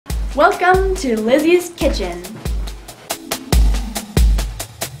Welcome to Lizzy's Kitchen.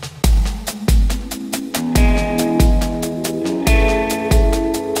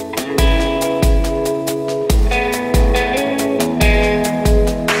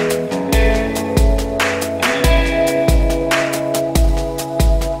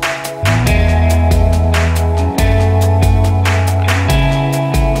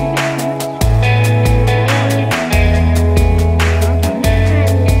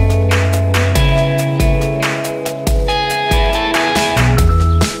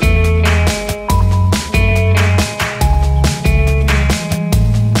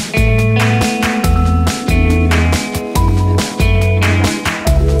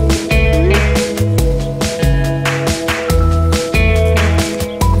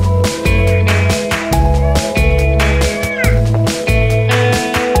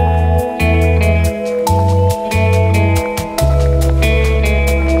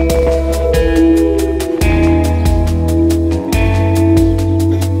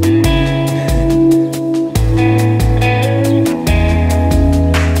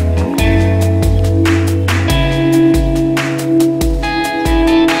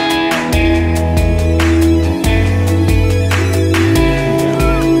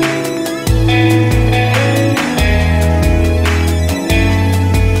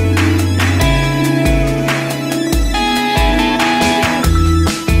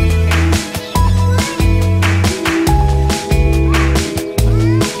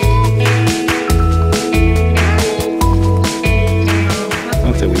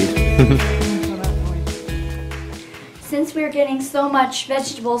 Since we're getting so much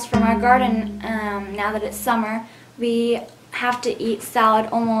vegetables from our garden now that it's summer, we have to eat salad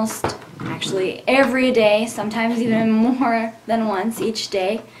almost, actually, every day, sometimes even more than once each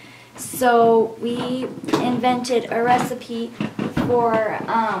day. So we invented a recipe for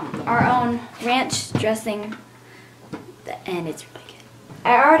our own ranch dressing, and it's really good.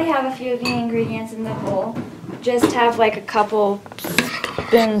 I already have a few of the ingredients in the bowl. Just have like a couple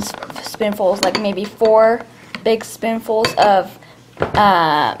spoonfuls, like maybe 4 big spoonfuls of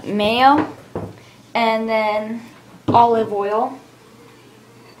mayo, and then olive oil.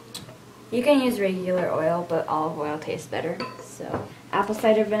 You can use regular oil, but olive oil tastes better. So apple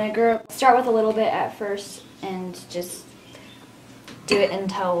cider vinegar. Start with a little bit at first and just do it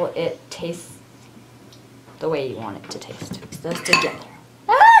until it tastes the way you want it to taste. Mix those together.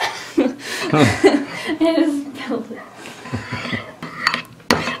 Ah! I just spilled it.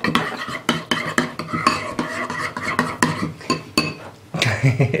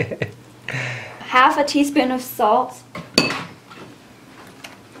 Half a teaspoon of salt,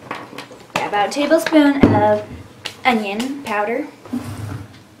 about a tablespoon of onion powder,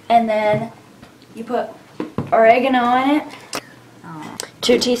 and then you put oregano in it.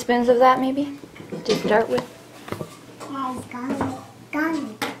 2 teaspoons of that maybe to start with.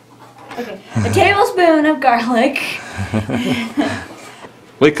 Okay, a tablespoon of garlic.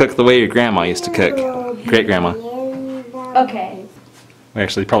 We cook the way your grandma used to cook, great grandma. Okay. We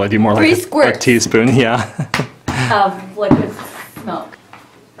actually probably do more 3 like a squirts teaspoon, yeah. of liquid smoke.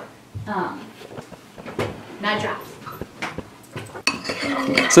 Not drops.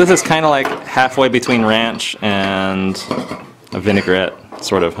 So this is kind of like halfway between ranch and a vinaigrette,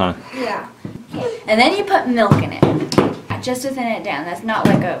 sort of, huh? Yeah. And then you put milk in it, just to thin it down. That's not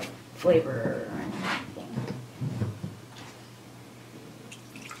like a flavor or anything.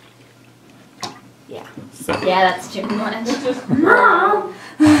 Yeah. Yeah, that's too much. Mom!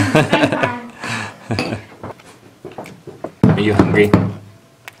 Are you hungry?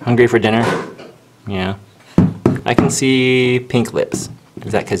 Hungry for dinner? Yeah. I can see pink lips.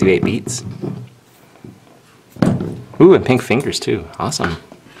 Is that because you ate beets? Ooh, and pink fingers too. Awesome.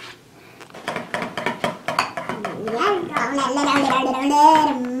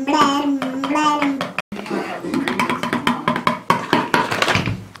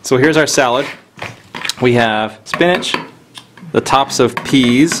 So here's our salad. We have spinach, the tops of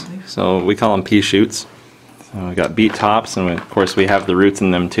peas, so we call them pea shoots. So we got beet tops, and of course we have the roots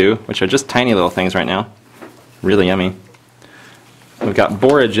in them too, which are just tiny little things right now. Really yummy. We've got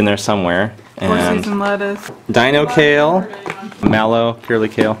borage in there somewhere. And Season lettuce. Dino kale, mallow, curly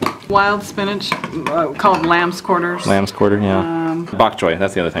kale. Wild spinach, called lamb's quarters. Lamb's quarter, yeah. Bok choy,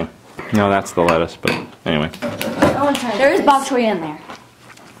 that's the other thing. No, that's the lettuce, but anyway. There is bok choy in there.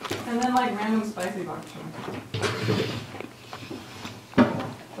 And then like random spicy bok choy.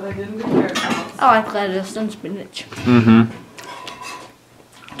 But I didn't do carrot tops. Oh, I like lettuce and spinach. Mm-hmm.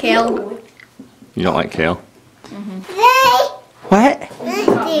 Kale. You don't like kale? Mm-hmm. What?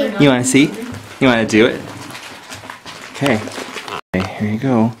 You want to see? You want to do it? Okay. Okay, here you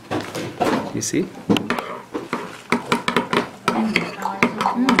go. You see?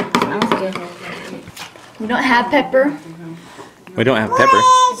 Smells good. We don't have pepper. We don't have pepper.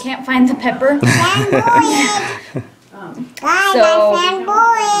 I can't find the pepper.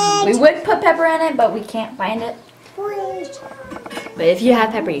 So we would put pepper in it, but we can't find it. But if you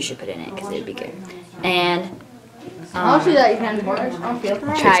have pepper, you should put it in it because it'd be good. And I'll see that you can board. I'll feel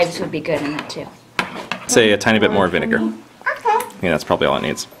chives would be good in it too. Say a tiny bit more vinegar. Okay. Yeah, that's probably all it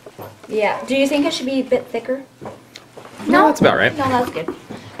needs. Yeah. Do you think it should be a bit thicker? No, that's about right. No, that's good.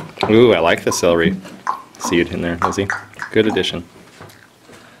 Ooh, I like the celery seed in there, Lizzy. Good addition.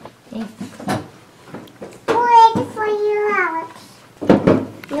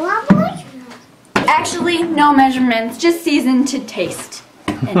 Actually, no measurements, just season to taste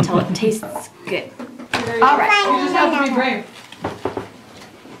until it tastes good. All right. You just have to be brave.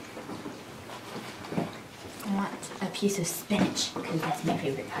 I want a piece of spinach because that's my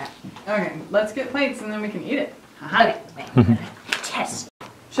favorite part. Okay, let's get plates and then we can eat it. Okay, wait. Test.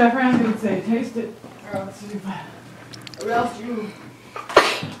 Chef Ramsay would say, taste it, or else you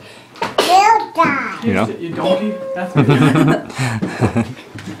You know? taste it, you donkey. That's what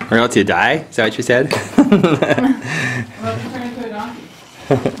Or else you die? Is that what you said? Well, you turn into a donkey.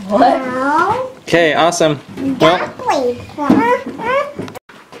 What? Okay, awesome. Well,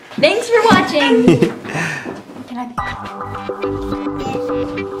 Thanks for watching. Can I?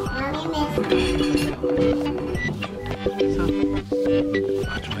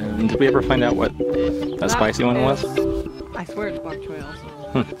 did we ever find out what that spicy one was? I swear it's bok choy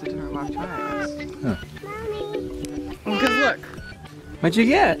also. It's a different bok choy, I guess. Huh. Well, because look, What'd you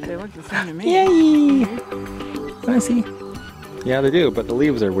get? they look the same to me. Yay! Let me see. Yeah, they do, but the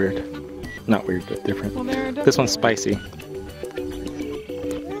leaves are weird. Not weird, but different. Well, they're different. This one's spicy.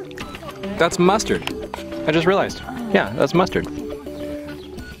 That's mustard. I just realized. Yeah, that's mustard.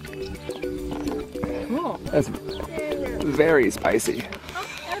 Cool. That's very spicy.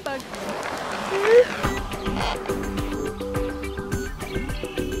 Hi, bug.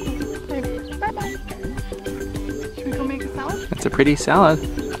 Bye-bye. Should we go make a salad? It's a pretty salad.